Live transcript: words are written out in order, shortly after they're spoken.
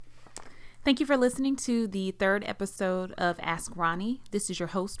Thank you for listening to the third episode of Ask Ronnie. This is your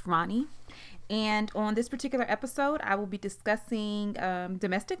host, Ronnie. And on this particular episode, I will be discussing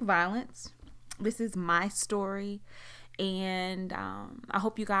domestic violence. This is my story. And I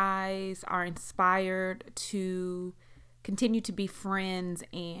hope you guys are inspired to continue to be friends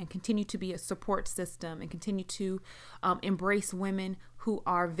and continue to be a support system and continue to embrace women who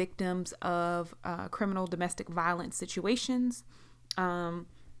are victims of criminal domestic violence situations.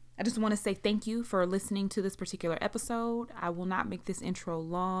 I just want to say thank you for listening to this particular episode. I will not make this intro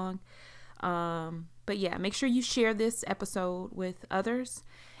long. But yeah, make sure you share this episode with others.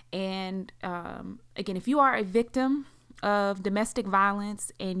 And again, if you are a victim of domestic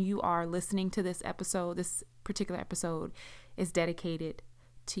violence and you are listening to this episode, this particular episode is dedicated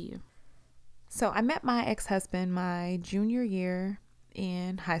to you. So I met my ex-husband my junior year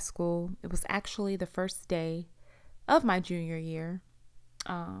in high school. It was actually the first day of my junior year.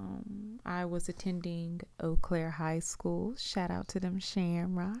 I was attending Eau Claire High School. Shout out to them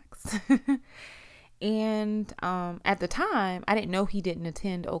Shamrocks. And at the time, I didn't know he didn't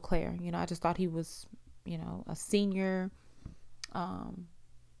attend Eau Claire. I just thought he was, a senior.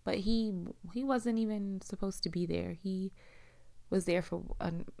 But he wasn't even supposed to be there. He was there for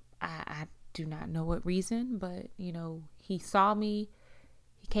I do not know what reason, but he saw me.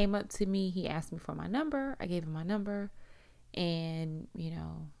 He came up to me. He asked me for my number. I gave him my number. And,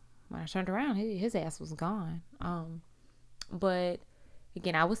 when I turned around, his ass was gone. But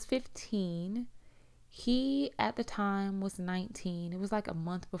again, I was 15. He, at the time, was 19. It was like a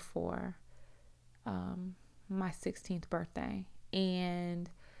month before my 16th birthday. And,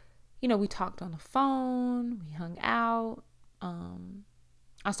 we talked on the phone. We hung out.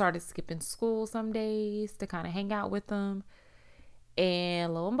 I started skipping school some days to kind of hang out with him.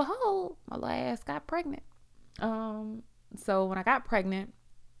 And lo and behold, my little ass got pregnant. So when I got pregnant,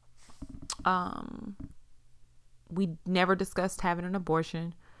 we never discussed having an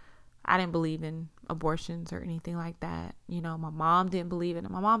abortion. I didn't believe in abortions or anything like that. My mom didn't believe in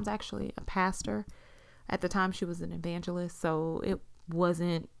it. My mom's actually a pastor. At the time, she was an evangelist. So it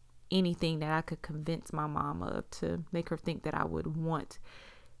wasn't anything that I could convince my mom of to make her think that I would want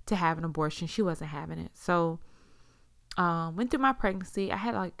to have an abortion. She wasn't having it. So went through my pregnancy. I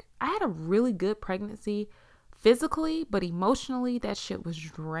had a really good pregnancy physically, but emotionally, that shit was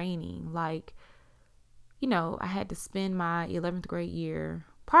draining. I had to spend my 11th grade year,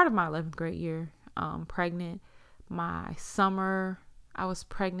 part of my 11th grade year, pregnant. My summer, I was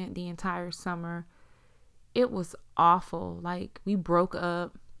pregnant the entire summer. It was awful. We broke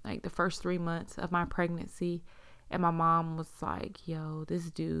up the first 3 months of my pregnancy, and my mom was like, yo,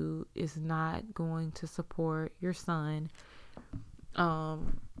 this dude is not going to support your son.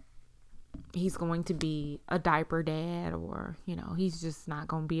 He's going to be a diaper dad, or, he's just not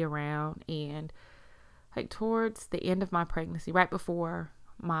going to be around. And towards the end of my pregnancy, right before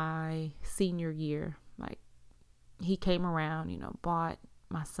my senior year, he came around, bought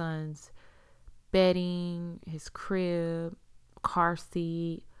my son's bedding, his crib, car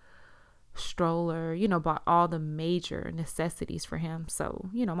seat, stroller, bought all the major necessities for him. So,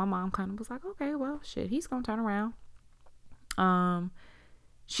 my mom kind of was like, okay, well, shit, he's going to turn around.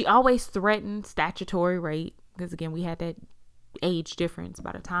 She always threatened statutory rape because, again, we had that age difference.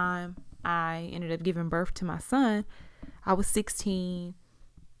 By the time I ended up giving birth to my son, I was 16,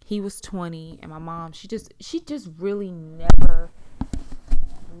 he was 20, and my mom, she just really never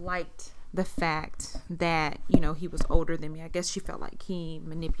liked the fact that, he was older than me. I guess she felt like he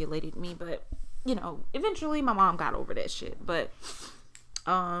manipulated me, but, eventually my mom got over that shit. But,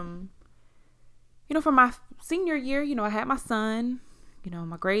 for my senior year, I had my son.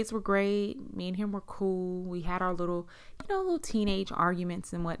 My grades were great. Me and him were cool. We had our little teenage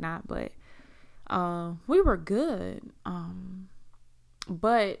arguments and whatnot, but we were good.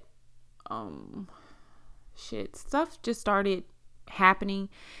 But stuff just started happening,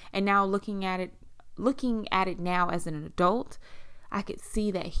 and now looking at it now as an adult, I could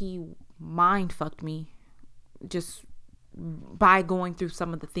see that he mind fucked me just by going through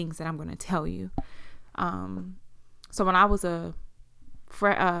some of the things that I'm going to tell you. So when I was a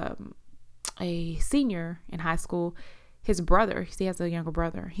senior in high school, his brother, he has a younger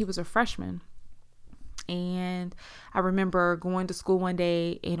brother, he was a freshman. And I remember going to school one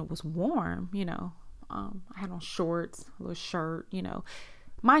day and it was warm, I had on shorts, a little shirt,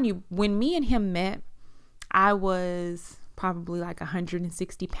 mind you, when me and him met, I was probably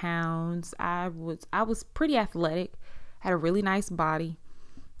 160 pounds. I was pretty athletic, had a really nice body.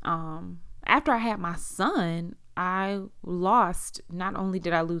 After I had my son, I lost, not only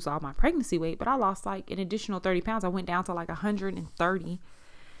did I lose all my pregnancy weight, but I lost an additional 30 pounds. I went down to 130.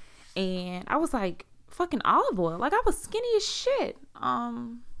 And I was like, fucking olive oil. Like, I was skinny as shit.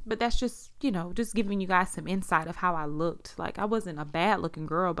 But that's just, just giving you guys some insight of how I looked. Like, I wasn't a bad looking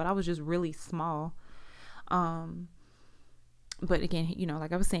girl, but I was just really small. But again,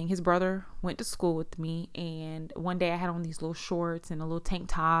 like I was saying, his brother went to school with me, and one day I had on these little shorts and a little tank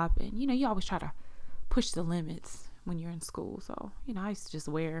top, and you always try to push the limits when you're in school. So, I used to just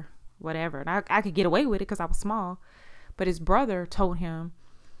wear whatever, and I could get away with it because I was small. But his brother told him,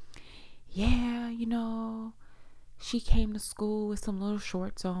 yeah, she came to school with some little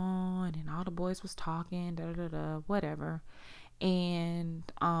shorts on, and all the boys was talking, whatever. And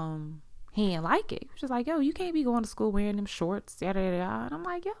he didn't like it. He was just like, yo, you can't be going to school wearing them shorts, And I'm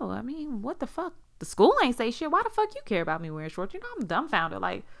like, yo, I mean, what the fuck? The school ain't say shit. Why the fuck you care about me wearing shorts? I'm dumbfounded.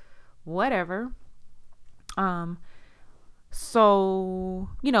 Like, whatever. So,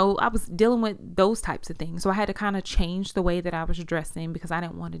 I was dealing with those types of things. So I had to kind of change the way that I was dressing because I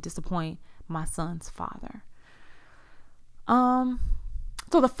didn't want to disappoint my son's father.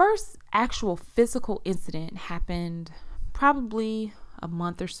 So the first actual physical incident happened probably a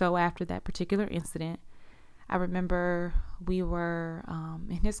month or so after that particular incident. I remember we were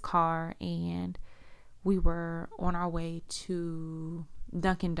in his car, and we were on our way to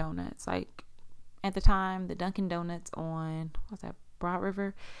Dunkin' Donuts. Like, at the time, the Dunkin' Donuts on, what's that, Broad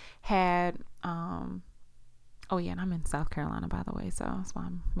River had, oh yeah, and I'm in South Carolina, by the way, so that's why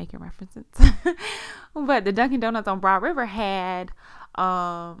I'm making references. But the Dunkin' Donuts on Broad River had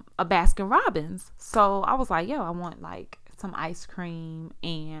a Baskin Robbins. So I was like, yo, I want like some ice cream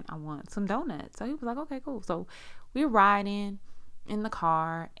and I want some donuts. So he was like, okay, cool. So we were riding in the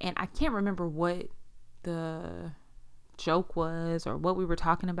car, and I can't remember what the joke was or what we were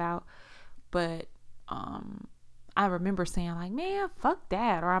talking about, but I remember saying like, man, fuck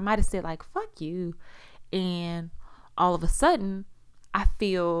that, or I might have said like, fuck you. And all of a sudden I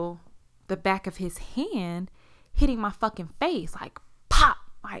feel the back of his hand hitting my fucking face, like pop,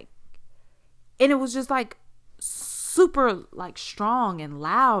 like, and it was just like super like strong and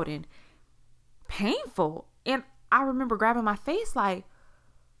loud and painful. And I remember grabbing my face like,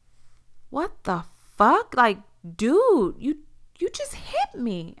 what the fuck? Like, dude, you just hit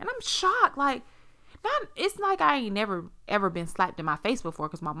me. And I'm shocked. Like, it's like I ain't never ever been slapped in my face before,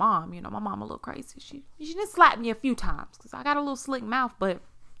 because my mom, my mom a little crazy. She just slapped me a few times because I got a little slick mouth, but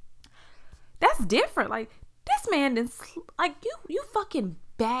that's different. Like, this man didn't, like, you fucking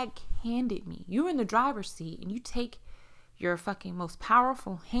backhanded me. You're in the driver's seat and you take your fucking most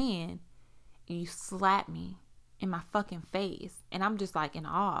powerful hand and you slap me in my fucking face, and I'm just like in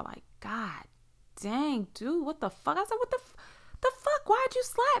awe, like, God dang, dude, what the fuck? I said, what the fuck? Why'd you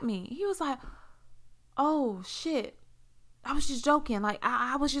slap me? He was like, oh shit, I was just joking. Like,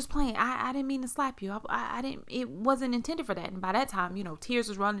 I was just playing. I didn't mean to slap you. I didn't, it wasn't intended for that. And by that time, tears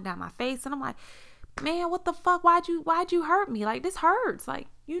was running down my face, and I'm like, man, what the fuck? Why'd you hurt me? Like, this hurts. Like,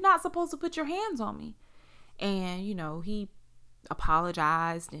 you're not supposed to put your hands on me. And, he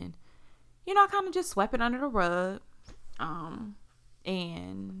apologized, and, I kind of just swept it under the rug.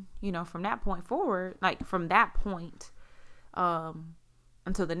 And, from that point forward, like from that point,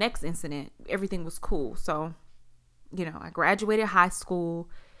 until the next incident, everything was cool. So, I graduated high school,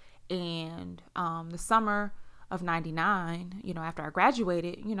 and, the summer of 99, after I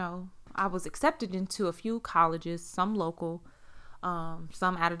graduated, I was accepted into a few colleges, some local,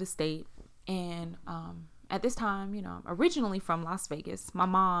 some out of the state. And, at this time, originally from Las Vegas, my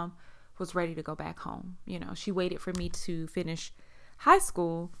mom was ready to go back home. She waited for me to finish high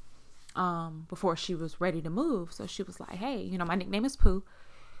school, before she was ready to move. So she was like, hey, my nickname is Pooh.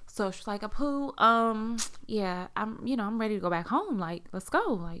 So she's like, Pooh, yeah, I'm ready to go back home. Like, let's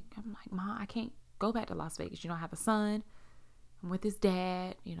go. Like, I'm like, Mom, I can't go back to Las Vegas. I have a son. I'm with his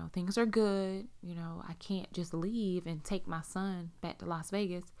dad. Things are good. I can't just leave and take my son back to Las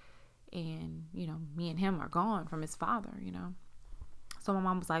Vegas. And, me and him are gone from his father, So my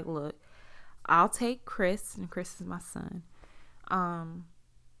mom was like, look, I'll take Chris, and Chris is my son.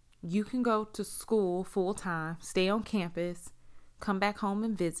 You can go to school full time, stay on campus, come back home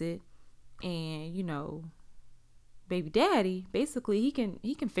and visit. And, baby daddy, basically he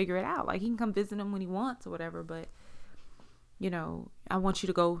can figure it out. Like, he can come visit him when he wants or whatever. But, I want you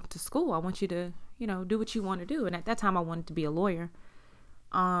to go to school. I want you to, do what you want to do. And at that time I wanted to be a lawyer.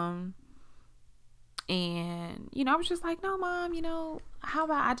 And, I was just like, no, Mom, how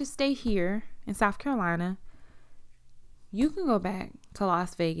about I just stay here in South Carolina? You can go back to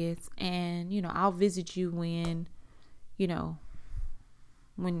Las Vegas, and, I'll visit you when,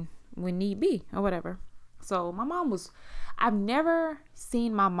 when need be or whatever. So my mom I've never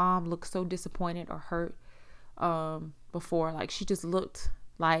seen my mom look so disappointed or hurt, before. Like, she just looked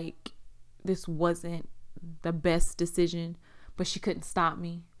like this wasn't the best decision, but she couldn't stop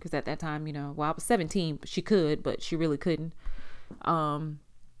me because at that time, you know, well, I was 17, but she could, but she really couldn't.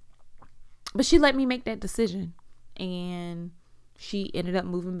 But she let me make that decision, and she ended up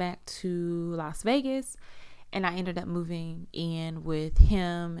moving back to Las Vegas, and I ended up moving in with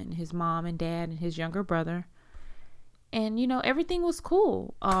him and his mom and dad and his younger brother. And, you know, everything was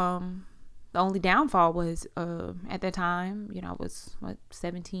cool. The only downfall was, at that time, you know, I was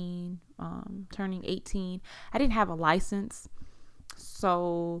 17, turning 18. I didn't have a license.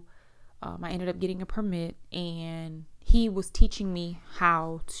 So, I ended up getting a permit, and he was teaching me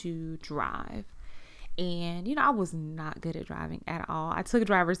how to drive. And, you know, I was not good at driving at all. I took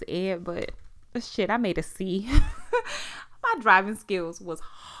driver's ed, but shit, I made a C. My driving skills was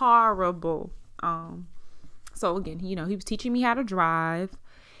horrible. So again, you know, he was teaching me how to drive,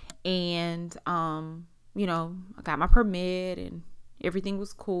 and, you know, I got my permit and everything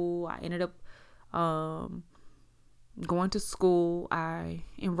was cool. I ended up, going to school. I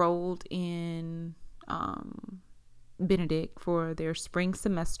enrolled in, Benedict for their spring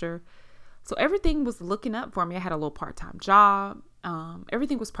semester. So everything was looking up for me. I had a little part-time job.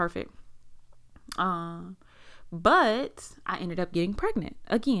 Everything was perfect. But I ended up getting pregnant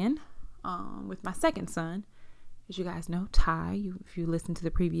again, with my second son. As you guys know, Ty, if you listen to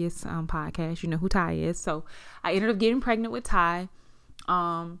the previous, podcast, you know who Ty is. So I ended up getting pregnant with Ty.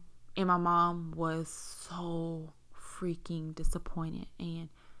 And my mom was so freaking disappointed, and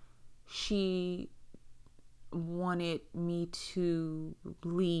she wanted me to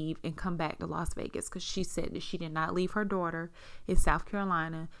leave and come back to Las Vegas because she said that she did not leave her daughter in South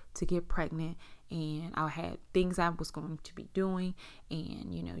Carolina to get pregnant, and I had things I was going to be doing,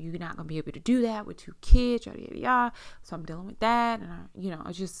 and, you know, you're not going to be able to do that with 2 kids, yada yada yada. So I'm dealing with that, and you know,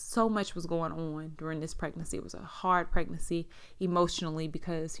 just so much was going on during this pregnancy. It was a hard pregnancy emotionally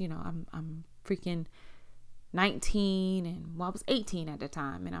because, you know, I'm freaking 19, and well, I was 18 at the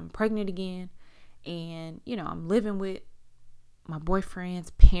time, and I'm pregnant again. And, you know, I'm living with my boyfriend's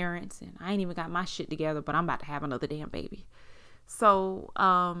parents, and I ain't even got my shit together, but I'm about to have another damn baby. So,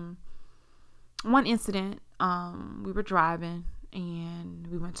 one incident, we were driving, and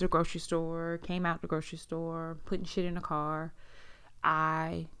we went to the grocery store, came out the grocery store, putting shit in the car.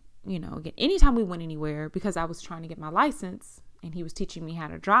 You know, again, anytime we went anywhere, because I was trying to get my license and he was teaching me how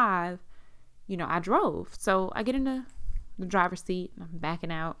to drive, you know, I drove. So I get in the driver's seat, and I'm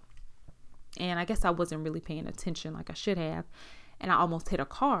backing out. And I guess I wasn't really paying attention like I should have. And I almost hit a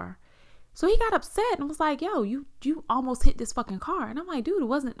car. So he got upset and was like, yo, you almost hit this fucking car. And I'm like, dude, it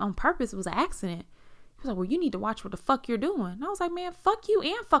wasn't on purpose. It was an accident. He was like, well, you need to watch what the fuck you're doing. And I was like, man, fuck you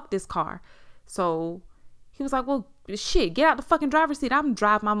and fuck this car. So he was like, well, shit, get out the fucking driver's seat. I'm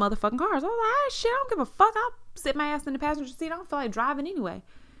driving my motherfucking car. So I was like, all right, shit, I don't give a fuck. I'll sit my ass in the passenger seat. I don't feel like driving anyway.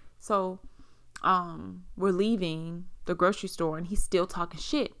 So we're leaving the grocery store, and he's still talking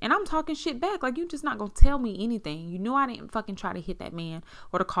shit, and I'm talking shit back. Like, you just not gonna tell me anything. You knew I didn't fucking try to hit that man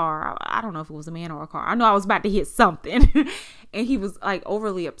or the car. I don't know if it was a man or a car. I know I was about to hit something. And he was like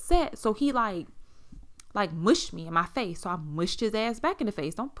overly upset, so he like mushed me in my face. So I mushed his ass back in the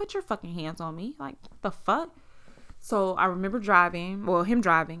face. Don't put your fucking hands on me. Like, the fuck. So I remember him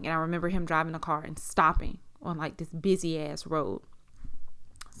driving, and I remember him driving the car and stopping on like this busy ass road.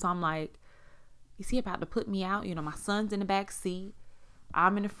 So I'm like, is he about to put me out? You know, my son's in the back seat.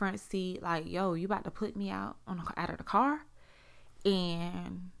 I'm in the front seat. Like, yo, you about to put me out out of the car?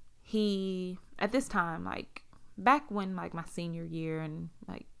 And he, at this time, like back when like my senior year, and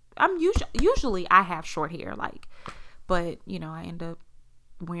like I'm usually I have short hair, like, but you know, I end up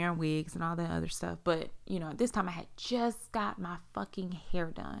wearing wigs and all that other stuff. But you know, at this time I had just got my fucking hair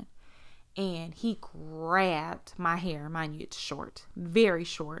done, and he grabbed my hair. Mind you, it's short, very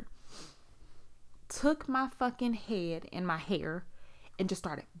short. Took my fucking head and my hair and just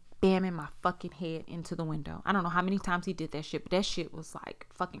started bamming my fucking head into the window. I don't know how many times he did that shit, but that shit was like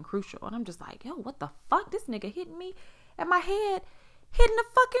fucking crucial. And I'm just like, yo, what the fuck? This nigga hitting me and my head hitting the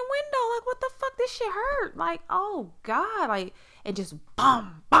fucking window. Like, what the fuck? This shit hurt. Like, oh God. Like, and just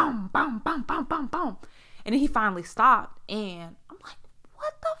boom, boom, boom, boom, boom, boom, boom. And then he finally stopped, and I'm like,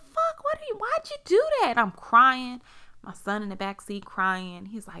 what the fuck? Why'd you do that? And I'm crying. My son in the backseat crying.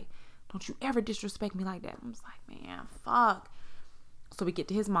 He's like, don't you ever disrespect me like that. I'm just like, man, fuck. So we get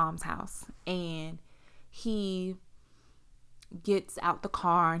to his mom's house, and he gets out the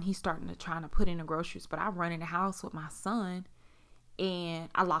car, and he's starting to try to put in the groceries. But I run in the house with my son, and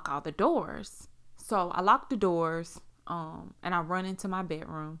I lock all the doors. So I lock the doors, and I run into my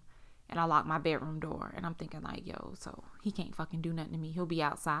bedroom, and I lock my bedroom door. And I'm thinking like, yo, so he can't fucking do nothing to me. He'll be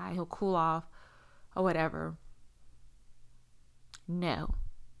outside. He'll cool off or whatever. No.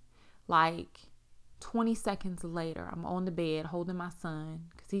 Like 20 seconds later, I'm on the bed holding my son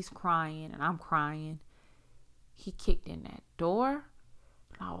because he's crying and I'm crying. He kicked in that door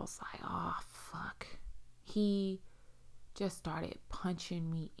and I was like, oh, fuck. He just started punching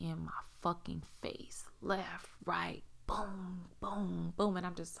me in my fucking face. Left, right, boom, boom, boom. And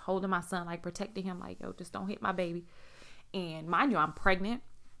I'm just holding my son, like protecting him, like, yo, just don't hit my baby. And mind you, I'm pregnant.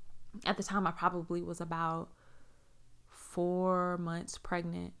 At the time, I probably was about 4 months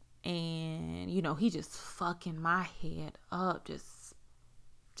pregnant. And, you know, he just fucking my head up, just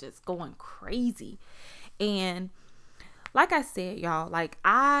going crazy. And like I said, y'all, like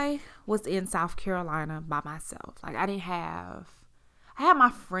I was in South Carolina by myself. Like I had my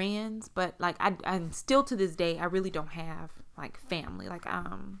friends, but like I'm still to this day, I really don't have like family. Like I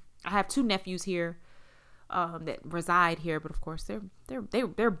have 2 nephews here that reside here, but of course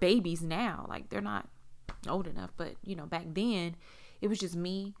they're babies now. Like they're not old enough, but you know, back then it was just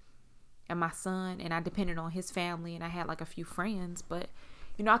me and my son, and I depended on his family, and I had like a few friends, but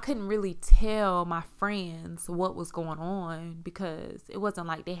you know, I couldn't really tell my friends what was going on because it wasn't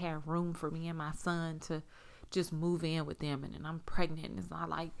like they had room for me and my son to just move in with them. And I'm pregnant, and it's not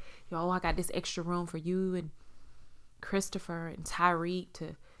like, yo, I got this extra room for you and Christopher and Tyreek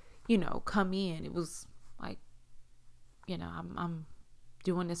to, you know, come in. It was like, you know, I'm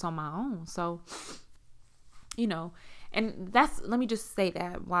doing this on my own. So, you know, and let me just say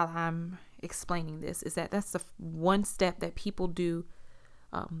that while I'm explaining this, is that that's the one step that people do.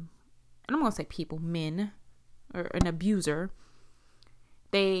 And I'm going to say people, men, or an abuser,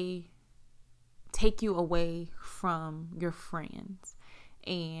 they take you away from your friends.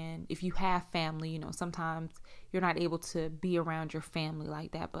 And if you have family, you know, sometimes you're not able to be around your family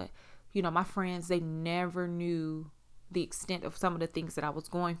like that. But, you know, my friends, they never knew the extent of some of the things that I was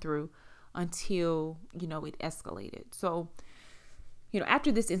going through until, you know, it escalated. So, you know,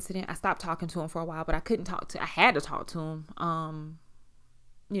 after this incident, I stopped talking to him for a while, but I had to talk to him,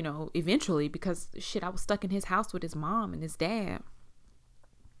 you know, eventually, because shit, I was stuck in his house with his mom and his dad.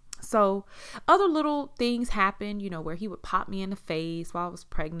 So other little things happened, you know, where he would pop me in the face while I was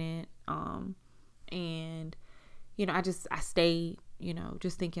pregnant. And, you know, I stayed, you know,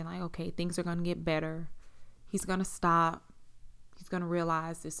 just thinking like, okay, things are going to get better. He's going to stop. He's going to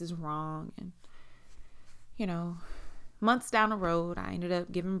realize this is wrong. And, you know, months down the road, I ended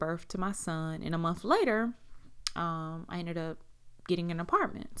up giving birth to my son. And a month later, I ended up getting an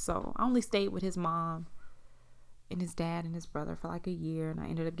apartment. So I only stayed with his mom and his dad and his brother for like a year, and I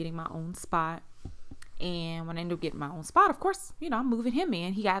ended up getting my own spot. And when I ended up getting my own spot, of course, you know, I'm moving him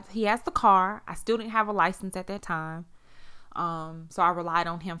in. He has the car. I still didn't have a license at that time. So I relied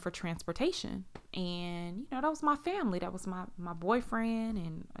on him for transportation. And, you know, that was my family. That was my boyfriend.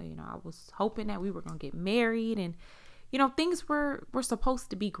 And, you know, I was hoping that we were going to get married, and, you know, things were supposed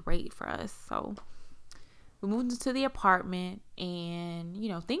to be great for us. So we moved into the apartment, and, you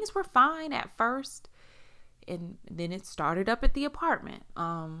know, things were fine at first. And then it started up at the apartment.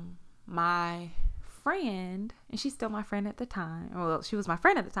 My friend, and she's still my friend at the time. Well, she was my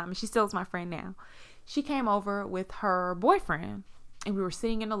friend at the time, and she still is my friend now. She came over with her boyfriend, and we were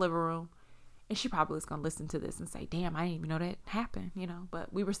sitting in the living room. And she probably is going to listen to this and say, damn, I didn't even know that happened, you know.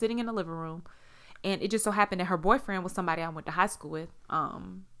 But we were sitting in the living room, and it just so happened that her boyfriend was somebody I went to high school with.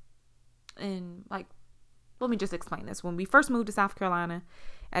 And like, let me just explain this. When we first moved to South Carolina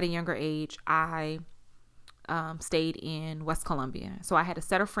at a younger age, I stayed in West Columbia. So I had a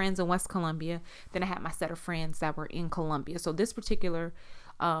set of friends in West Columbia. Then I had my set of friends that were in Columbia. So this particular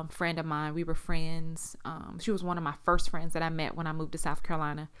friend of mine, we were friends. She was one of my first friends that I met when I moved to South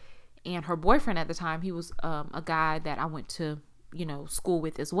Carolina. And her boyfriend at the time, he was a guy that I went to, you know, school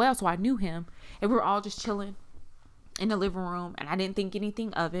with as well. So I knew him, and we were all just chilling in the living room, and I didn't think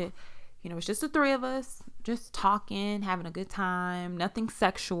anything of it. You know, it's just the 3 of us just talking, having a good time, nothing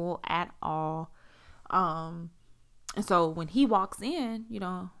sexual at all. And so when he walks in, you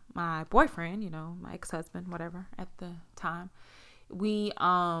know, my boyfriend, you know, my ex-husband, whatever at the time,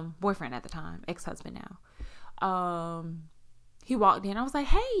 boyfriend at the time, ex-husband now, he walked in. I was like,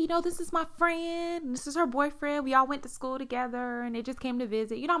 hey, you know, this is my friend. This is her boyfriend. We all went to school together, and they just came to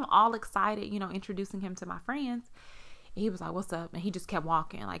visit. You know, I'm all excited, you know, introducing him to my friends. And he was like, what's up? And he just kept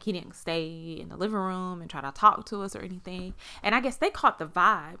walking. Like, he didn't stay in the living room and try to talk to us or anything. And I guess they caught the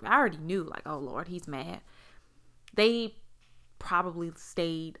vibe. I already knew, like, oh, Lord, he's mad. They probably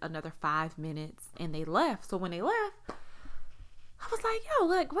stayed another 5 minutes, and they left. So when they left, I was like, yo,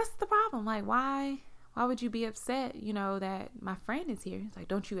 look, what's the problem? Like, why would you be upset, you know, that my friend is here? He's like,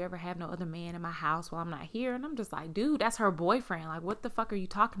 don't you ever have no other man in my house while I'm not here? And I'm just like, dude, that's her boyfriend. Like, what the fuck are you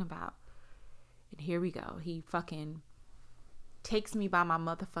talking about? And here we go. He fucking takes me by my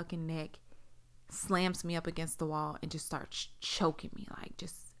motherfucking neck, slams me up against the wall, and just starts choking me, like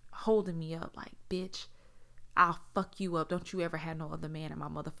just holding me up like, bitch, I'll fuck you up. Don't you ever have no other man in my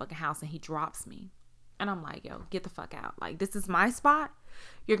motherfucking house. And he drops me. And I'm like, yo, get the fuck out. Like, this is my spot.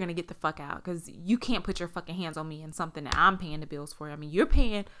 You're going to get the fuck out, because you can't put your fucking hands on me in something that I'm paying the bills for. I mean, you're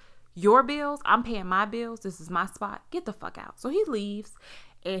paying your bills. I'm paying my bills. This is my spot. Get the fuck out. So he leaves,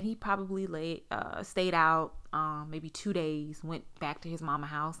 and he probably stayed out maybe 2 days, went back to his mama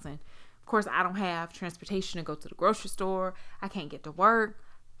house. And of course, I don't have transportation to go to the grocery store. I can't get to work.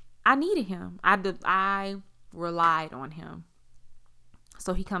 I needed him. I relied on him.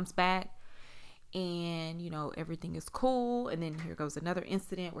 So he comes back, and, you know, everything is cool. And then here goes another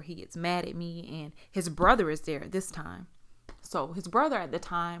incident where he gets mad at me, and his brother is there at this time. So his brother at the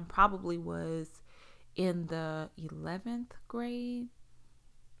time probably was in the 11th grade,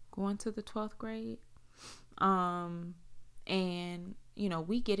 going to the 12th grade. And, you know,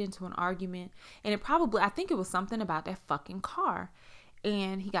 we get into an argument, and I think it was something about that fucking car.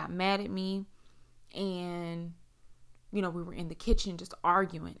 And he got mad at me, and, you know, we were in the kitchen just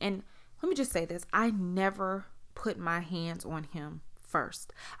arguing. And let me just say this. I never put my hands on him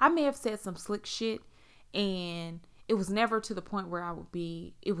first. I may have said some slick shit, and it was never to the point where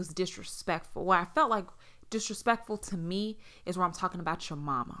it was disrespectful. Where I felt like disrespectful to me is where I'm talking about your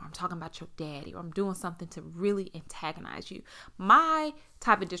mama, or I'm talking about your daddy, or I'm doing something to really antagonize you. My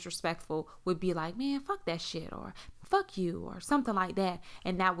type of disrespectful would be like, man, fuck that shit, or fuck you, or something like that.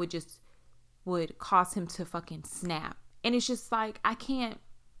 And that would cause him to fucking snap. And it's just like,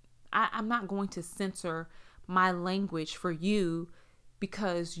 I'm not going to censor my language for you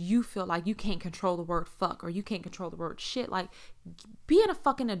because you feel like you can't control the word fuck, or you can't control the word shit. Like, being a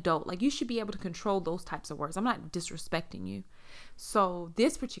fucking adult, like, you should be able to control those types of words. I'm not disrespecting you. So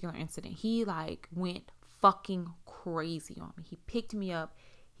this particular incident, he like went fucking crazy on me. He picked me up,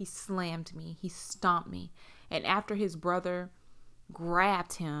 he slammed me, he stomped me. And after his brother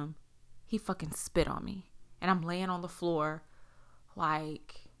grabbed him, he fucking spit on me. And I'm laying on the floor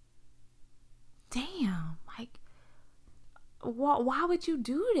like, damn, like, why would you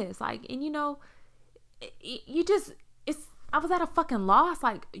do this? Like, and you know, I was at a fucking loss.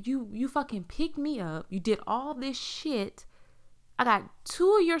 Like, you fucking picked me up. You did all this shit. I got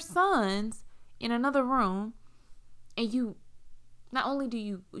 2 of your sons in another room, and you, not only do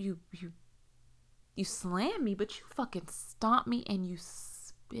you slam me, but you fucking stomp me and you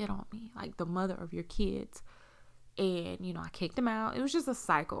spit on me like the mother of your kids. And, you know, I kicked him out. It was just a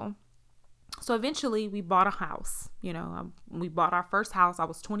cycle. So eventually we bought a house. You know, we bought our first house. I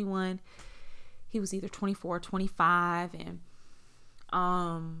was 21. He was either 24 or 25. And,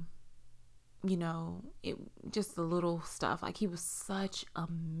 you know, it just the little stuff. Like, he was such a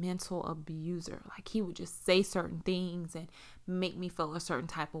mental abuser. Like, he would just say certain things and make me feel a certain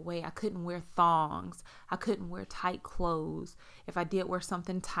type of way. I couldn't wear thongs. I couldn't wear tight clothes. If I did wear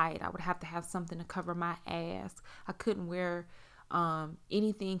something tight, I would have to have something to cover my ass. I couldn't wear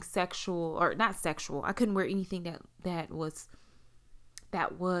anything sexual, or not sexual. I couldn't wear anything that was,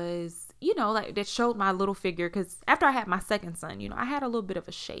 you know, like, that showed my little figure. Because after I had my second son, you know, I had a little bit of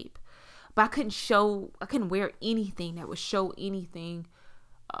a shape, but I couldn't wear anything that would show anything,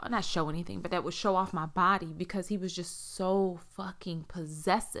 not show anything, but that would show off my body, because he was just so fucking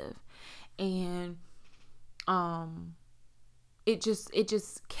possessive. And it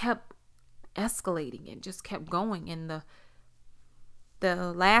just kept escalating and just kept going. And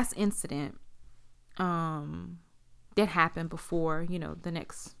the last incident that happened before, you know, the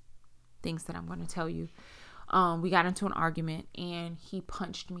next things that I'm going to tell you, we got into an argument, and he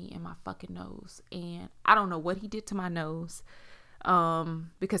punched me in my fucking nose. And I don't know what he did to my nose,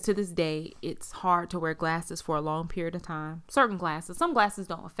 because to this day, it's hard to wear glasses for a long period of time. Some glasses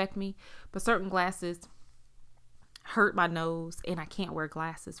don't affect me, but certain glasses hurt my nose, and I can't wear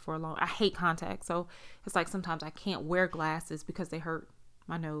glasses for a long. I hate contacts, so it's like sometimes I can't wear glasses because they hurt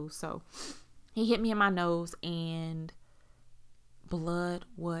my nose. So he hit me in my nose, and blood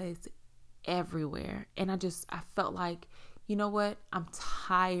was everywhere. And I felt like, you know what? I'm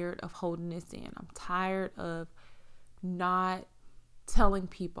tired of holding this in. I'm tired of not telling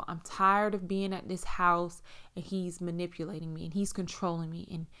people. I'm tired of being at this house, and he's manipulating me, and he's controlling me,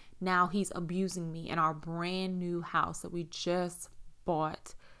 and now he's abusing me in our brand new house that we just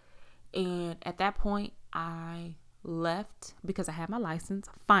bought. And at that point, I left because I had my license.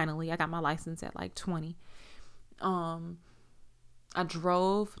 Finally, I got my license at like 20. I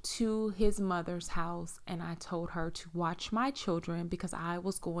drove to his mother's house, and I told her to watch my children because I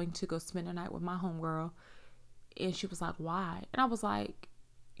was going to go spend the night with my homegirl. And she was like, why? And I was like,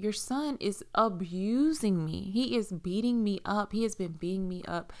 your son is abusing me. He is beating me up. He has been beating me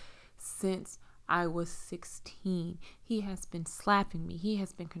up since I was 16. He has been slapping me. He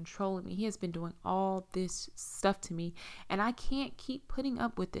has been controlling me. He has been doing all this stuff to me. And I can't keep putting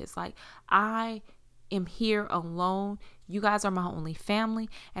up with this. Like, I am here alone. You guys are my only family.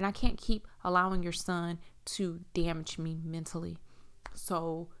 And I can't keep allowing your son to damage me mentally.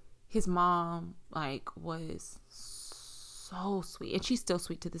 So his mom, like, was so sweet. And she's still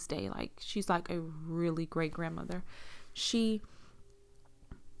sweet to this day. Like, she's like a really great grandmother. She,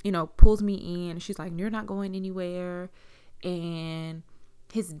 pulls me in. She's like, you're not going anywhere. And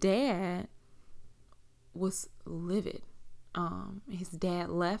his dad was livid. His dad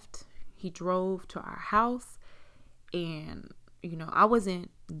left. He drove to our house. And, I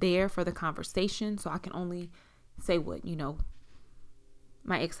wasn't there for the conversation. So I can only say what,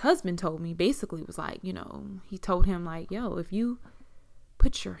 my ex-husband told me. Basically was like, he told him like, yo, if you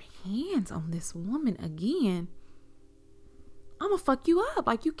put your hands on this woman again, I'm gonna fuck you up.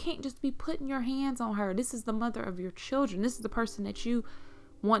 Like, you can't just be putting your hands on her. This is the mother of your children. This is the person that you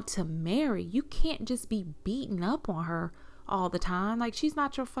want to marry. You can't just be beating up on her all the time. Like, she's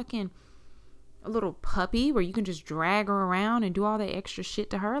not your fucking little puppy where you can just drag her around and do all that extra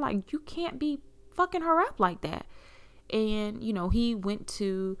shit to her. Like, you can't be fucking her up like that. And, he went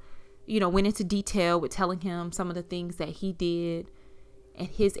into detail with telling him some of the things that he did at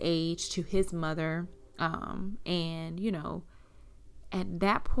his age to his mother. And, at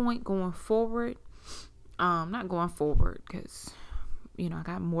that point going forward, not going forward because, I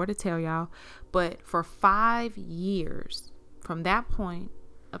got more to tell y'all, but for 5 years, from that point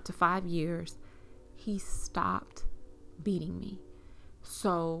up to 5 years, he stopped beating me.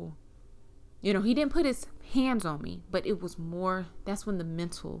 So, he didn't put his hands on me, but it was more, that's when the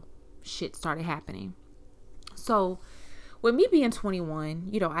mental shit started happening. So with me being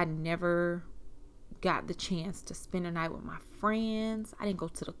 21, I never got the chance to spend a night with my friends. I didn't go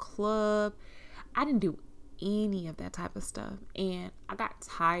to the club. I didn't do any of that type of stuff. And I got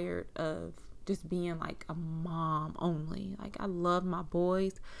tired of just being like a mom only. Like, I love my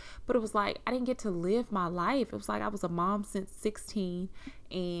boys, but it was like I didn't get to live my life. It was like I was a mom since 16,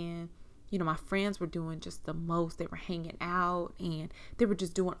 and my friends were doing just the most. They were hanging out and they were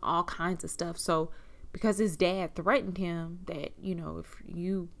just doing all kinds of stuff. So because his dad threatened him that, if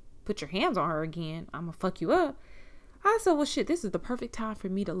you put your hands on her again, I'm gonna fuck you up, I said, well, shit, this is the perfect time for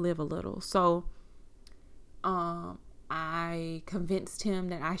me to live a little. So I convinced him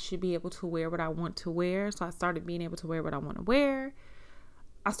that I should be able to wear what I want to wear. So I started being able to wear what I want to wear.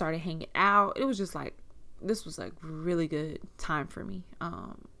 I started hanging out. It was just like, this was like really good time for me.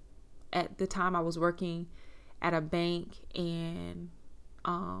 At the time I was working at a bank, and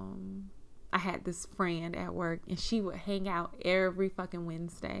I had this friend at work, and she would hang out every fucking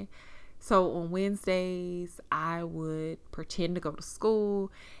Wednesday. So on Wednesdays, I would pretend to go to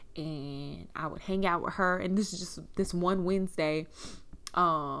school and I would hang out with her. And this is just this one Wednesday.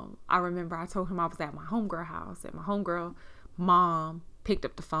 I remember I told him I was at my homegirl house, and my homegirl mom picked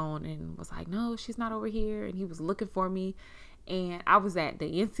up the phone and was like, no, she's not over here. And he was looking for me. And I was at the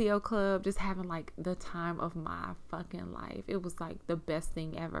NCO club just having like the time of my fucking life. It was like the best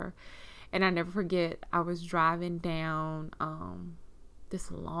thing ever. And I never forget, I was driving down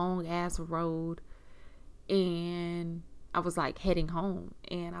this long ass road, and I was like heading home,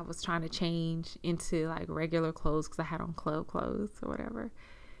 and I was trying to change into like regular clothes because I had on club clothes or whatever.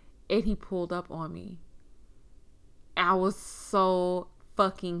 And he pulled up on me. I was so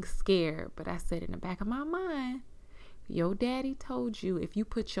fucking scared, but I said in the back of my mind, your daddy told you if you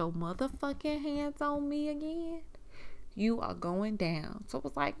put your motherfucking hands on me again, you are going down. So it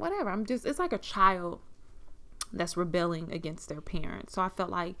was like, whatever. It's like a child that's rebelling against their parents. So I felt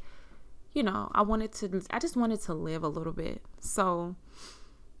like, I just wanted to live a little bit. So,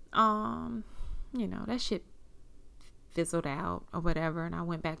 that shit fizzled out or whatever. And I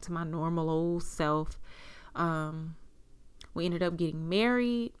went back to my normal old self. We ended up getting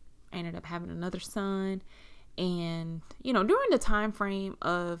married. I ended up having another son. And, during the time frame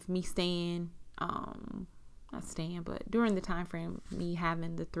of me during the time frame of me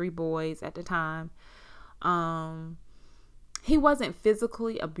having the 3 boys at the time, he wasn't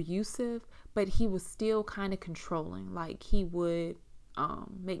physically abusive, but he was still kind of controlling. Like, he would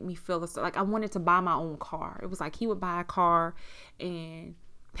make me feel like I wanted to buy my own car. It was like he would buy a car and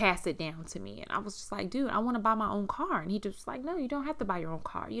pass it down to me, and I was just like, dude, I want to buy my own car. And he just like, no, you don't have to buy your own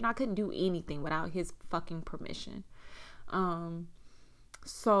car. I couldn't do anything without his fucking permission.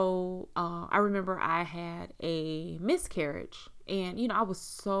 So I remember I had a miscarriage, and I was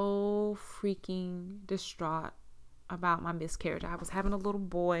so freaking distraught. about my miscarriage. I was having a little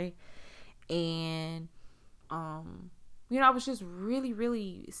boy, and I was just really,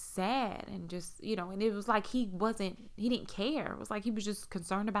 really sad, and just, and it was like he didn't care. It was like he was just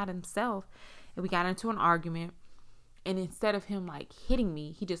concerned about himself. And we got into an argument, and instead of him like hitting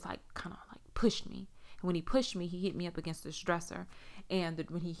me, he just like kind of like pushed me. And when he pushed me, he hit me up against this dresser. And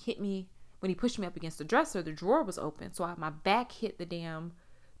when he pushed me up against the dresser, the drawer was open. So my back hit the damn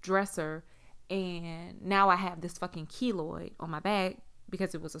dresser, and now I have this fucking keloid on my back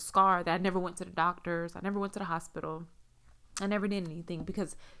because it was a scar that I never went to the doctors. I never went to the hospital. I never did anything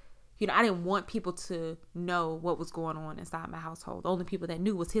because, I didn't want people to know what was going on inside my household. The only people that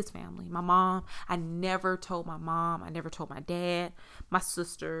knew was his family. My mom, I never told my mom. I never told my dad, my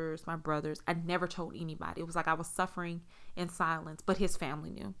sisters, my brothers. I never told anybody. It was like I was suffering in silence, but his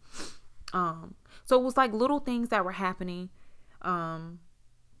family knew. So it was like little things that were happening, that,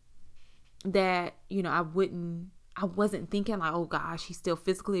 I wasn't thinking like, oh gosh, he's still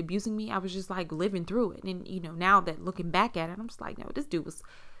physically abusing me. I was just like living through it. And, now that looking back at it, I'm just like, no, this dude was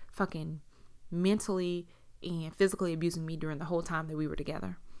fucking mentally and physically abusing me during the whole time that we were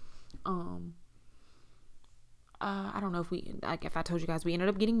together. I don't know if I told you guys, we ended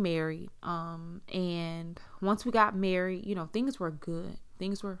up getting married. And once we got married, things were good.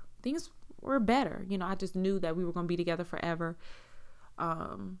 Things were better. I just knew that we were going to be together forever.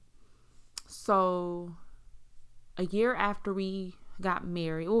 So a year after we got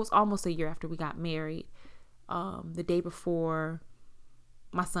married, it was almost a year after we got married, the day before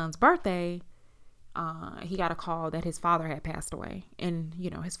my son's birthday, he got a call that his father had passed away. And,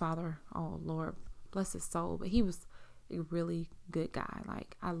 his father, oh Lord, bless his soul, but he was a really good guy.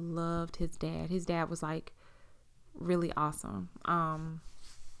 Like, I loved his dad. His dad was like really awesome.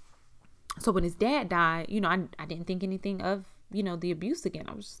 So when his dad died, I didn't think anything of, the abuse again.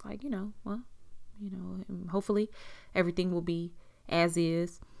 I was just like, hopefully everything will be as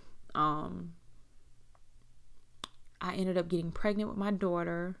is. I ended up getting pregnant with my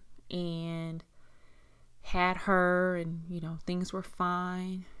daughter and had her, and, things were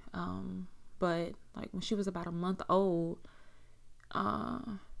fine. But like when she was about a month old,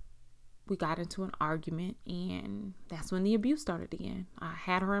 we got into an argument, and that's when the abuse started again. I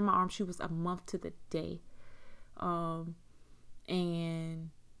had her in my arms. She was a month to the day. And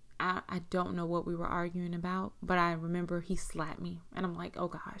I don't know what we were arguing about, but I remember he slapped me, and I'm like, oh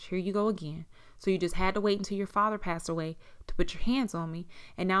gosh, here you go again. So you just had to wait until your father passed away to put your hands on me.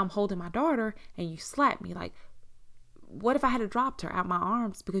 And now I'm holding my daughter and you slapped me. Like, what if I had dropped her out my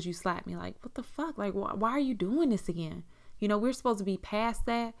arms because you slapped me? Like, what the fuck? Like, why are you doing this again? We're supposed to be past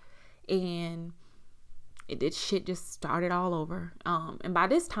that. And it shit just started all over. And by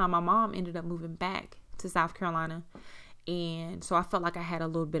this time, my mom ended up moving back to South Carolina. And so I felt like I had a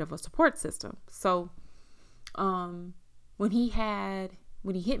little bit of a support system. So, when he hit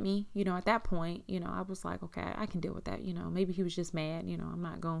me, at that point, I was like, okay, I can deal with that. Maybe he was just mad. I'm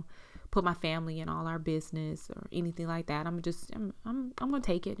not going to put my family in all our business or anything like that. I'm going to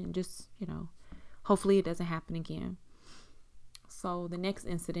take it and just, hopefully it doesn't happen again. So the next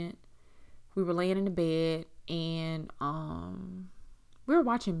incident, we were laying in the bed, and, we were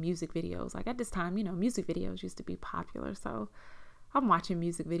watching music videos. Like at this time, music videos used to be popular. So I'm watching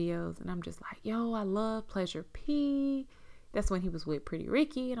music videos, and I'm just like, yo, I love Pleasure P. That's when he was with Pretty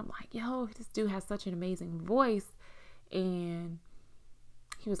Ricky. And I'm like, yo, this dude has such an amazing voice. And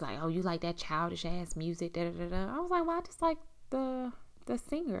he was like, oh, you like that childish ass music? Da, da, da, da. I was like, well, I just like the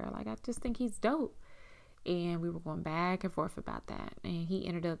singer. Like, I just think he's dope. And we were going back and forth about that. And he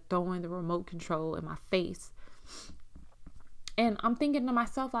ended up throwing the remote control in my face. And I'm thinking to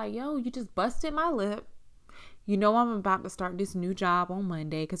myself, like, yo, you just busted my lip. I'm about to start this new job on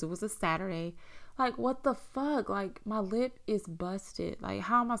Monday because it was a Saturday. Like, what the fuck? Like, my lip is busted. Like,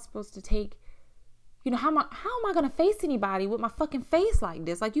 how am I supposed to take, how am I going to face anybody with my fucking face like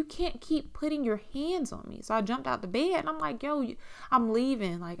this? Like, you can't keep putting your hands on me. So I jumped out the bed, and I'm like, yo, I'm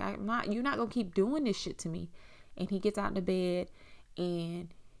leaving. Like, you're not going to keep doing this shit to me. And he gets out the bed, and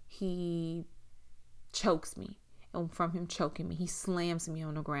he chokes me. And from him choking me, he slams me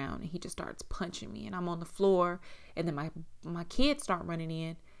on the ground, and he just starts punching me, and I'm on the floor. And then my kids start running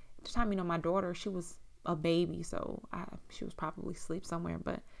in. At the time, my daughter, she was a baby, so she was probably asleep somewhere.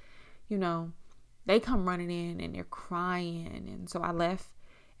 But, they come running in, and they're crying. And so I left,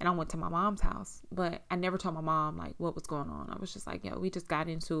 and I went to my mom's house. But I never told my mom, like, what was going on. I was just like, yo, we just got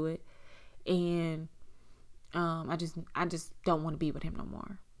into it. And I just don't want to be with him no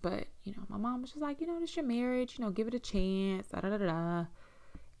more. But, my mom was just like, this is your marriage, give it a chance, da, da, da, da.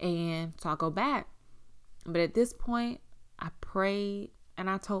 And so I go back. But at this point, I prayed, and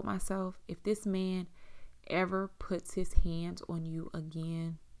I told myself, if this man ever puts his hands on you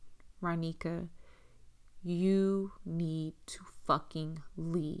again, Ronika, you need to fucking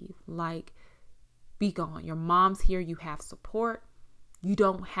leave. Like, be gone. Your mom's here. You have support. You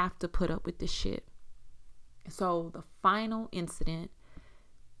don't have to put up with this shit. So the final incident,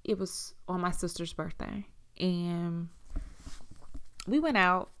 it was on my sister's birthday. And we went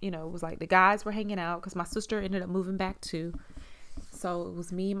out, it was like the guys were hanging out because my sister ended up moving back too. So it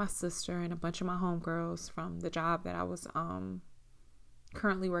was me, my sister, and a bunch of my homegirls from the job that I was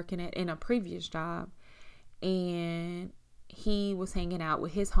currently working at in a previous job. And he was hanging out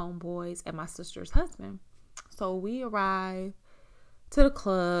with his homeboys and my sister's husband. So we arrived to the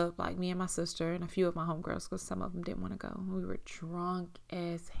club, like me and my sister and a few of my homegirls, because some of them didn't want to go. We were drunk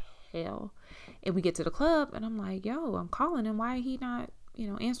as hell. And we get to the club and I'm like, yo, I'm calling him. Why he not,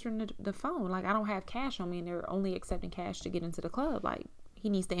 answering the phone? Like, I don't have cash on me and they're only accepting cash to get into the club. Like, he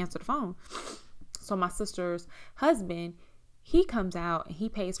needs to answer the phone. So my sister's husband, he comes out and he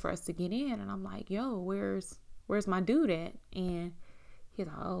pays for us to get in. And I'm like, yo, where's my dude at? And he's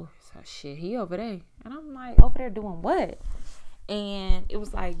like, oh shit, he over there. And I'm like, over there doing what? And it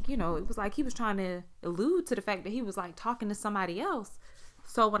was like, he was trying to allude to the fact that he was like talking to somebody else.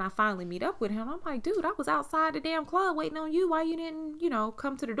 So when I finally meet up with him, I'm like, dude, I was outside the damn club waiting on you. Why you didn't,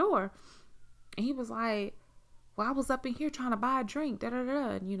 come to the door? And he was like, well, I was up in here trying to buy a drink,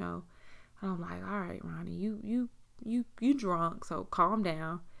 da-da-da, and I'm like, all right, Ronnie, you drunk, so calm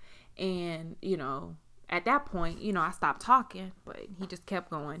down. And, at that point, I stopped talking, but he just kept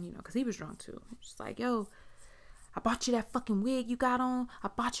going, because he was drunk too. He was just like, yo, I bought you that fucking wig you got on. I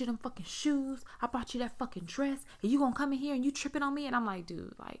bought you them fucking shoes. I bought you that fucking dress. And you gonna come in here and you tripping on me? And I'm like,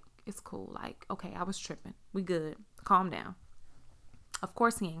 dude, like, it's cool. Like, okay, I was tripping. We good. Calm down. Of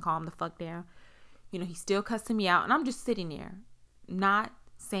course he ain't calm the fuck down. He's still cussing me out. And I'm just sitting there, not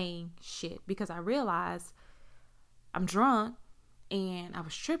saying shit. Because I realized I'm drunk and I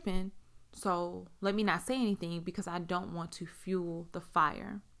was tripping. So let me not say anything because I don't want to fuel the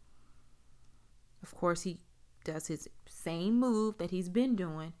fire. Of course, he does his same move that he's been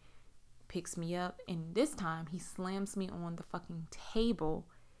doing, picks me up, and this time he slams me on the fucking table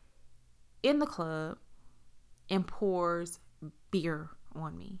in the club and pours beer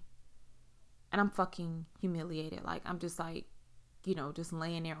on me. And I'm fucking humiliated. Like, I'm just like, just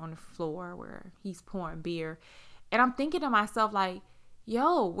laying there on the floor where he's pouring beer. And I'm thinking to myself, like,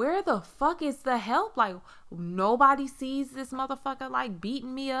 yo, where the fuck is the help? Like, nobody sees this motherfucker, like,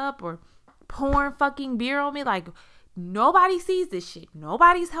 beating me up or pouring fucking beer on me. Like, nobody sees this shit.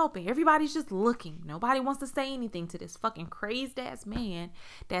 Nobody's helping. Everybody's just looking. Nobody wants to say anything to this fucking crazed ass man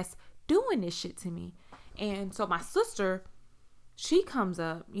that's doing this shit to me. And so my sister, she comes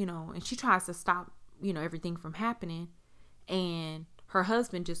up, and she tries to stop, everything from happening. And her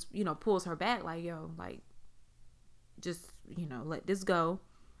husband just, pulls her back like, yo, like, just, let this go.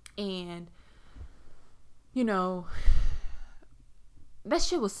 And, that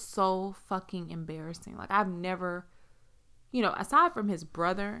shit was so fucking embarrassing. Like, I've never, aside from his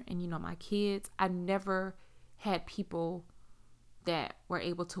brother and, my kids, I've never had people that were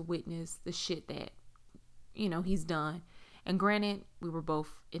able to witness the shit that, he's done. And granted, we were both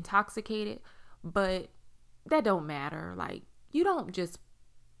intoxicated, but that don't matter. Like, you don't just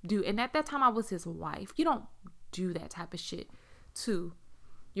do, and at that time I was his wife. You don't do that type of shit to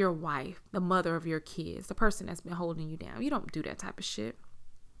your wife, the mother of your kids, the person that's been holding you down. You don't do that type of shit.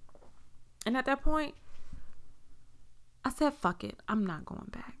 And at that point, I said, fuck it. I'm not going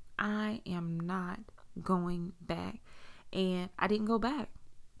back. I am not going back. And I didn't go back.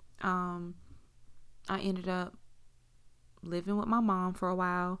 I ended up living with my mom for a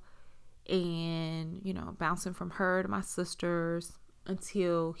while and, bouncing from her to my sisters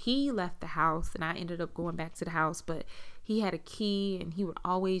until he left the house, and I ended up going back to the house. But he had a key and he would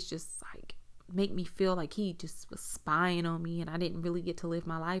always just like make me feel like he just was spying on me, and I didn't really get to live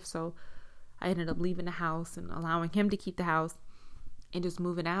my life. So I ended up leaving the house and allowing him to keep the house and just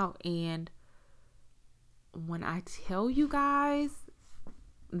moving out. And when I tell you guys,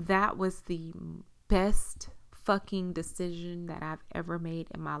 that was the best fucking decision that I've ever made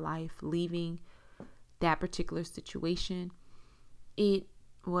in my life, leaving that particular situation. It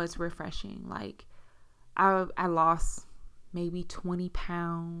was refreshing. Like, I lost maybe 20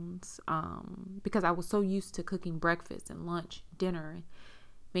 pounds because I was so used to cooking breakfast and lunch, dinner, and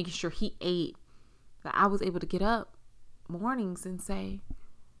making sure he ate, that I was able to get up mornings and say,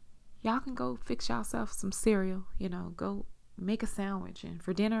 y'all can go fix yourself some cereal, go make a sandwich, and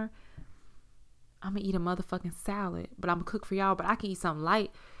for dinner I'm gonna eat a motherfucking salad, but I'm gonna cook for y'all, but I can eat something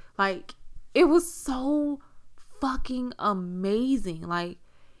light. Like, it was so fucking amazing. Like,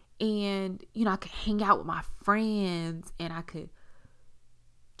 And, you know, I could hang out with my friends and I could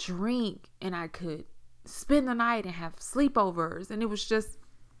drink and I could spend the night and have sleepovers. And it was just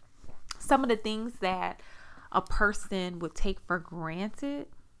some of the things that a person would take for granted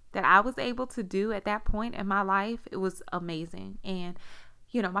that I was able to do at that point in my life. It was amazing. And,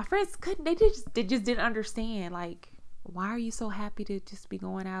 you know, my friends they just didn't understand, like, why are you so happy to just be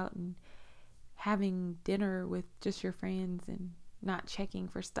going out and having dinner with just your friends and not checking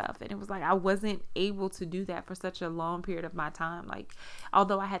for stuff? And it was like I wasn't able to do that for such a long period of my time. Like,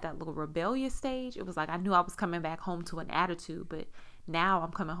 although I had that little rebellious stage, it was like I knew I was coming back home to an attitude, but now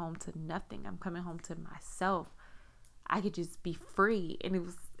I'm coming home to nothing. I'm coming home to myself. I could just be free. And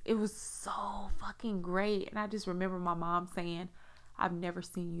it was so fucking great. And I just remember my mom saying, I've never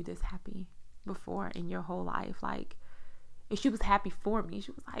seen you this happy before in your whole life. Like, and she was happy for me.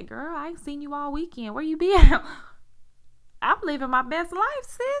 She was like, girl, I ain't seen you all weekend. Where you been? I'm living my best life,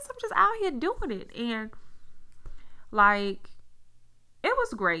 sis. I'm just out here doing it. And like, it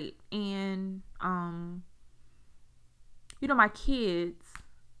was great. And, you know, my kids,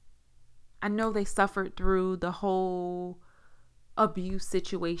 I know they suffered through the whole abuse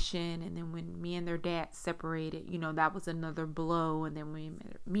situation. And then when me and their dad separated, you know, that was another blow. And then when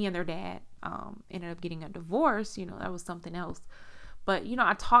me and their dad ended up getting a divorce, you know, that was something else. But, you know,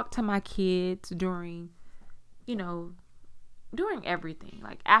 I talked to my kids during, you know, during everything.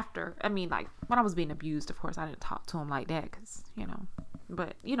 Like after, I mean, like when I was being abused, of course, I didn't talk to them like that because, you know,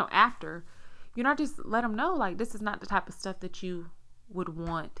 but, you know, after, you know, I just let them know, like, this is not the type of stuff that you would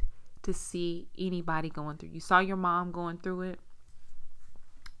want to see anybody going through. You saw your mom going through it.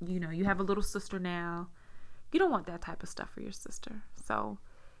 You know, you have a little sister now. You don't want that type of stuff for your sister. So,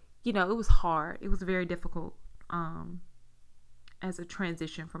 you know, it was hard. It was very difficult as a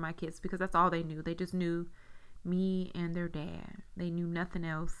transition for my kids because that's all they knew. They just knew me and their dad. They knew nothing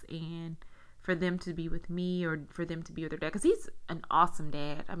else. And for them to be with me or for them to be with their dad, because he's an awesome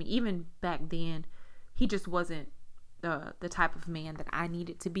dad. I mean, even back then, he just wasn't the type of man that I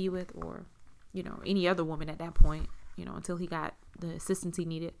needed to be with, or, you know, any other woman at that point, you know, until he got the assistance he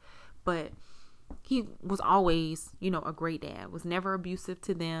needed. But he was always, you know, a great dad, was never abusive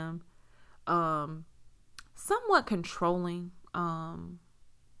to them, somewhat controlling,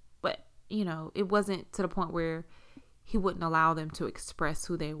 but, you know, it wasn't to the point where he wouldn't allow them to express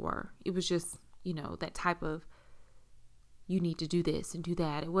who they were. It was just, you know, that type of, you need to do this and do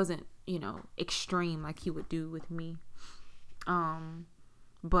that. It wasn't, you know, extreme like he would do with me.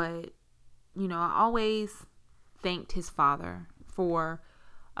 But, you know, I always thanked his father for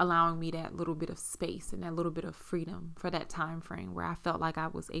allowing me that little bit of space and that little bit of freedom for that time frame where I felt like I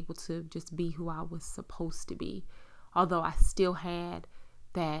was able to just be who I was supposed to be. Although I still had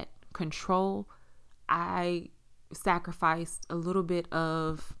that control, I sacrificed a little bit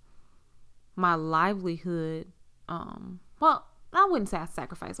of my livelihood. Well, I wouldn't say I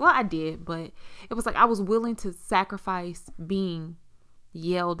sacrificed. Well, I did, but it was like I was willing to sacrifice being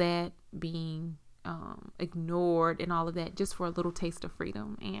yelled at, being ignored and all of that just for a little taste of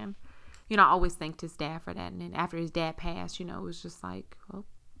freedom. And, you know, I always thanked his dad for that. And then after his dad passed, you know, it was just like, oh,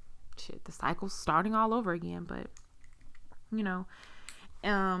 shit, the cycle's starting all over again. But, you know,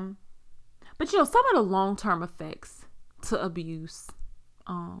 but, you know, some of the long-term effects to abuse,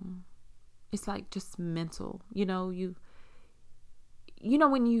 it's like just mental, you know, you know,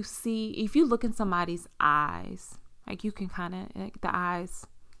 when you see, if you look in somebody's eyes, like you can kind of, like the eyes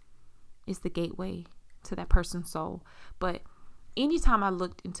is the gateway to that person's soul. But anytime I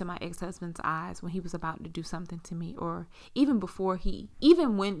looked into my ex-husband's eyes when he was about to do something to me, or even before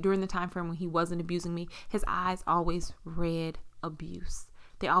even when during the time frame when he wasn't abusing me, his eyes always read abuse.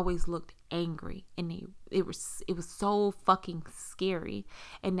 They always looked angry, and it was so fucking scary.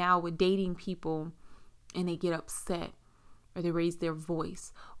 And now with dating people and they get upset or they raise their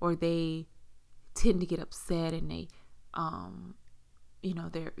voice or they tend to get upset and they you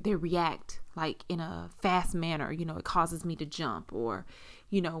know, they react like in a fast manner, you know, it causes me to jump, or,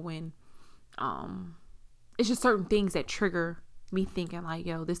 you know, when it's just certain things that trigger me thinking like,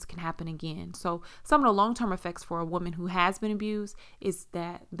 yo, this can happen again. So some of the long-term effects for a woman who has been abused is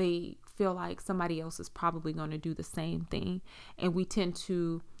that they feel like somebody else is probably going to do the same thing. And we tend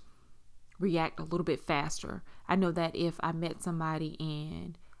to react a little bit faster. I know that if I met somebody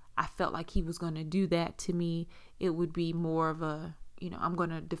and I felt like he was going to do that to me, it would be more of a, you know, I'm going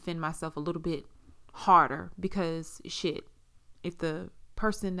to defend myself a little bit harder because shit, if the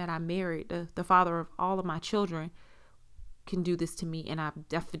person that I married, the father of all of my children, can do this to me and I've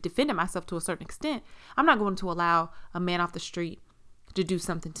defended myself to a certain extent, I'm not going to allow a man off the street to do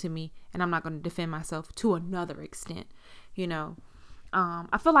something to me, and I'm not going to defend myself to another extent, you know.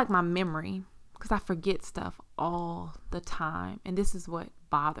 I feel like my memory, because I forget stuff all the time, and this is what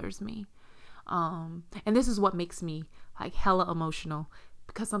bothers me. And this is what makes me like hella emotional,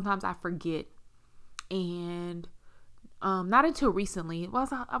 because sometimes I forget. And not until recently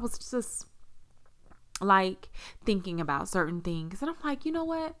I was just like thinking about certain things, and I'm like, you know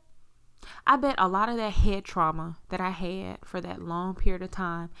what? I bet a lot of that head trauma that I had for that long period of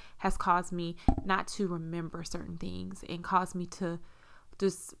time has caused me not to remember certain things, and caused me to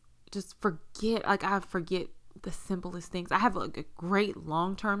just forget. Like, I forget the simplest things. I have like a great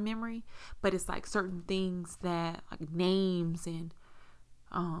long-term memory, but it's like certain things that, like names, and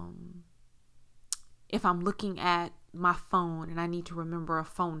if I'm looking at my phone and I need to remember a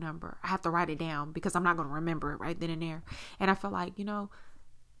phone number, I have to write it down because I'm not going to remember it right then and there. And I feel like,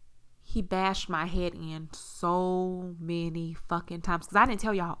 he bashed my head in so many fucking times, because I didn't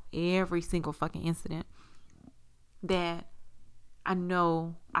tell y'all every single fucking incident that I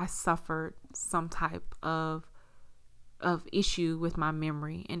know I suffered some type of issue with my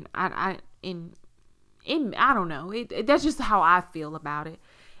memory. And I don't know. That's just how I feel about it.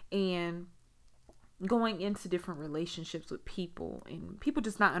 And going into different relationships with people, and people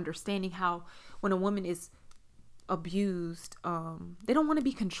just not understanding how when a woman is abused, they don't want to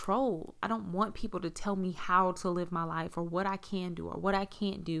be controlled. I don't want people to tell me how to live my life, or what I can do or what I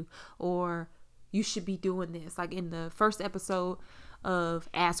can't do, or you should be doing this. Like in the first episode of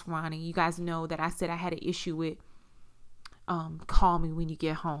Ask Ronnie, you guys know that I said I had an issue with call me when you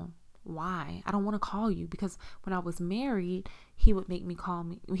get home. Why? I don't want to call you, because when I was married, he would make me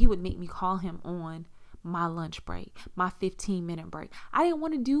call him on my lunch break, my 15-minute break. I didn't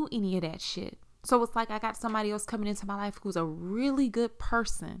want to do any of that shit. So it's like I got somebody else coming into my life who's a really good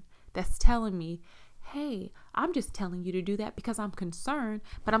person that's telling me, hey, I'm just telling you to do that because I'm concerned,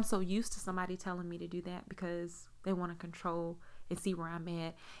 but I'm so used to somebody telling me to do that because they want to control and see where I'm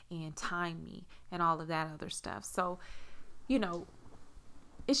at and time me and all of that other stuff. So,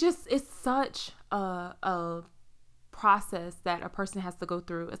 it's such a process that a person has to go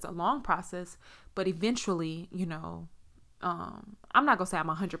through. It's a long process, but eventually, I'm not gonna say I'm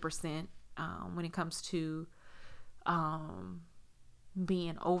 100% when it comes to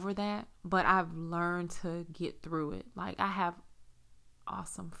being over that, but I've learned to get through it. Like, I have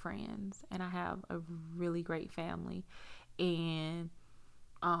awesome friends, and I have a really great family, and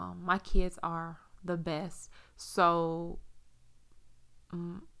my kids are the best. So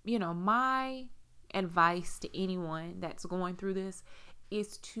my advice to anyone that's going through this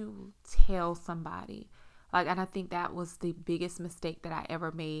is to tell somebody. Like, and I think that was the biggest mistake that I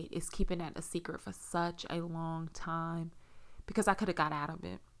ever made, is keeping that a secret for such a long time, because I could have got out of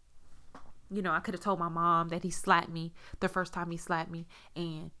it. I could have told my mom that he slapped me the first time he slapped me,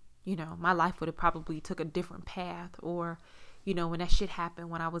 and my life would have probably took a different path. Or when that shit happened,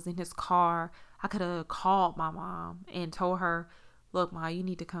 when I was in his car, I could have called my mom and told her, look, Ma, you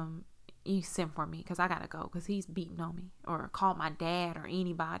need to come, you send for me because I gotta go because he's beating on me. Or call my dad or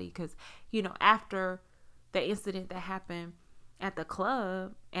anybody, because after the incident that happened at the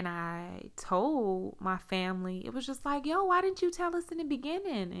club and I told my family, it was just like, yo, why didn't you tell us in the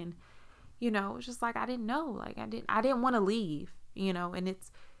beginning? And it's just like, I didn't know. Like, I didn't want to leave, and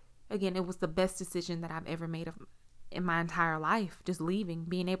it was the best decision that I've ever made in my entire life, just leaving,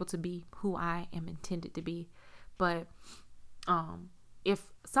 being able to be who I am intended to be. But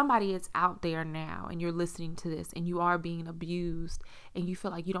if somebody is out there now and you're listening to this and you are being abused and you feel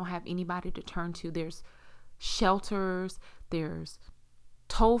like you don't have anybody to turn to, there's shelters, there's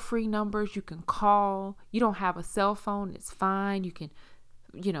toll-free numbers you can call. You don't have a cell phone, it's fine. You can,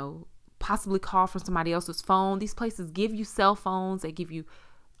 possibly call from somebody else's phone. These places give you cell phones. They give you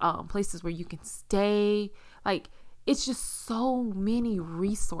places where you can stay. Like, it's just so many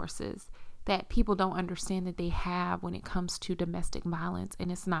resources that people don't understand that they have when it comes to domestic violence.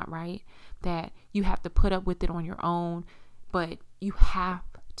 And it's not right that you have to put up with it on your own, but you have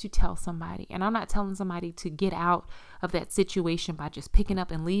to tell somebody. And I'm not telling somebody to get out of that situation by just picking up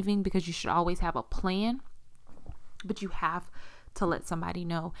and leaving, because you should always have a plan, but you have to let somebody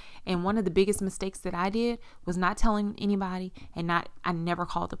know. And one of the biggest mistakes that I did was not telling anybody, and I never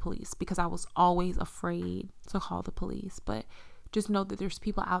called the police because I was always afraid to call the police. But just know that there's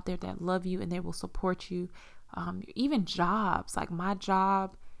people out there that love you and they will support you. Even jobs, like my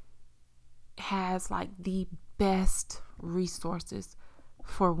job has like the best resources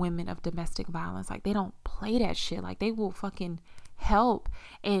for women of domestic violence. Like, they don't play that shit. Like, they will fucking help.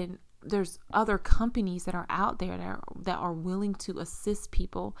 And there's other companies that are out there that are willing to assist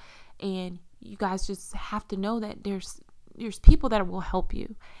people. And you guys just have to know that there's people that will help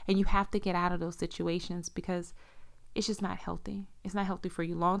you, and you have to get out of those situations, because it's just not healthy. It's not healthy for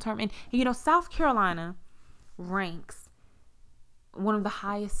you long term. And you know, South Carolina ranks one of the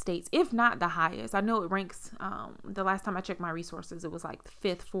highest states, if not the highest. I know it ranks, the last time I checked my resources, it was like the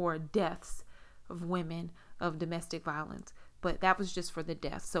 5th for deaths of women of domestic violence, but that was just for the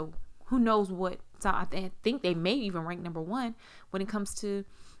deaths. So who knows what, so I think they may even rank number 1 when it comes to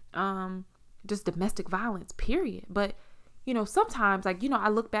just domestic violence, period. But, you know, sometimes, like, you know, I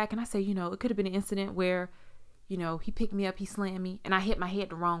look back and I say, you know, it could have been an incident where, you know, he picked me up, he slammed me, and I hit my head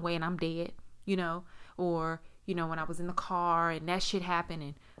the wrong way and I'm dead, you know, or, you know, when I was in the car and that shit happened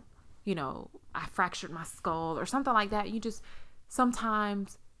and, you know, I fractured my skull or something like that. You just,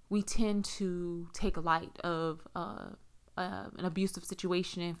 sometimes we tend to take light of an abusive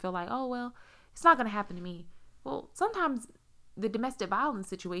situation and feel like, oh, well, it's not going to happen to me. Well, sometimes the domestic violence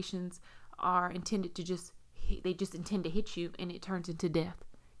situations are intended to they just intend to hit you and it turns into death,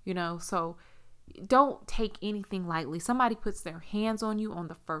 you know? So don't take anything lightly. Somebody puts their hands on you on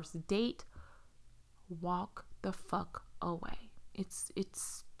the first date, walk the fuck away. It's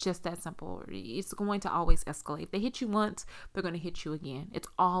just that simple. It's going to always escalate. If they hit you once, they're going to hit you again. It's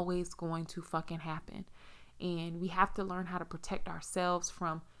always going to fucking happen. And we have to learn how to protect ourselves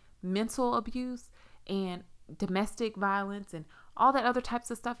from mental abuse and domestic violence and all that other types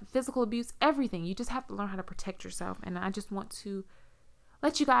of stuff, physical abuse, everything. You just have to learn how to protect yourself. And I just want to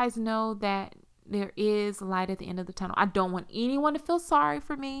let you guys know that there is light at the end of the tunnel. I don't want anyone to feel sorry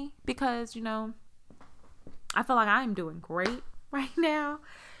for me because, you know, I feel like I am doing great right now.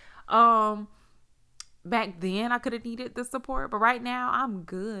 Back then I could have needed the support, but right now I'm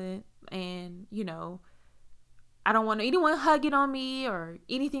good. And, you know, I don't want anyone hugging on me or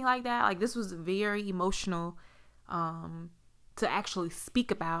anything like that. Like, this was very emotional, to actually speak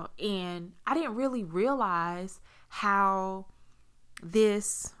about. And I didn't really realize how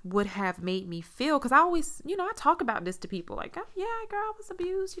this would have made me feel, because I always, you know, I talk about this to people like, oh, yeah, girl, I was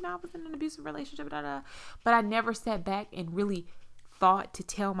abused, you know, I was in an abusive relationship, but I never sat back and really thought to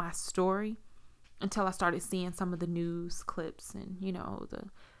tell my story until I started seeing some of the news clips and, you know,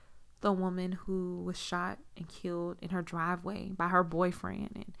 the woman who was shot and killed in her driveway by her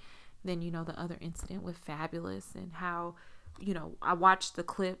boyfriend, and then, you know, the other incident with Fabulous, and how, you know, I watched the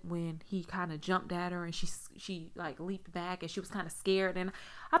clip when he kind of jumped at her and she like leaped back and she was kind of scared. And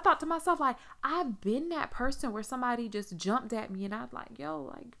I thought to myself, like, I've been that person where somebody just jumped at me and I was like,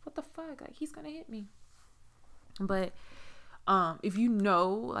 yo, like, what the fuck? Like, he's going to hit me. But if you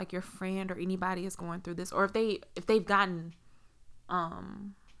know, like, your friend or anybody is going through this, or if they've gotten,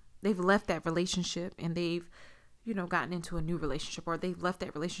 they've left that relationship and they've, you know, gotten into a new relationship, or they've left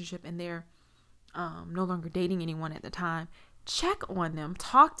that relationship and they're no longer dating anyone at the time, check on them,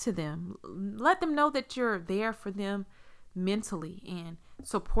 talk to them, let them know that you're there for them mentally and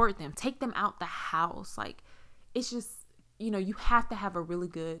support them, take them out the house. Like, it's just, you know, you have to have a really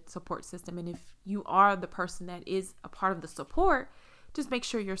good support system. And if you are the person that is a part of the support, just make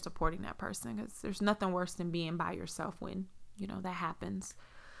sure you're supporting that person, because there's nothing worse than being by yourself when, you know, that happens.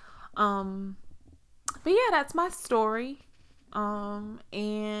 But yeah, that's my story.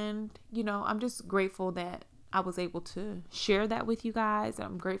 And, you know, I'm just grateful that I was able to share that with you guys.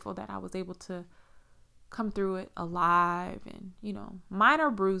 I'm grateful that I was able to come through it alive, and, you know, minor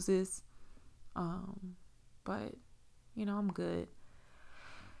bruises. But, you know, I'm good.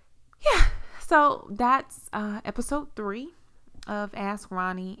 Yeah. So that's, episode 3 of Ask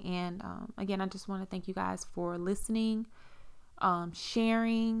Ronnie. And, again, I just want to thank you guys for listening,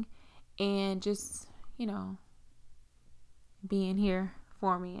 sharing, and just, you know, being here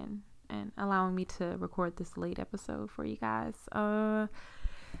for me and allowing me to record this late episode for you guys. I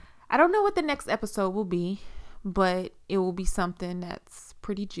don't know what the next episode will be, but it will be something that's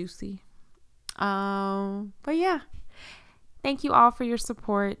pretty juicy. But yeah, thank you all for your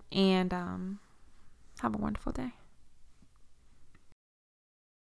support, and have a wonderful day.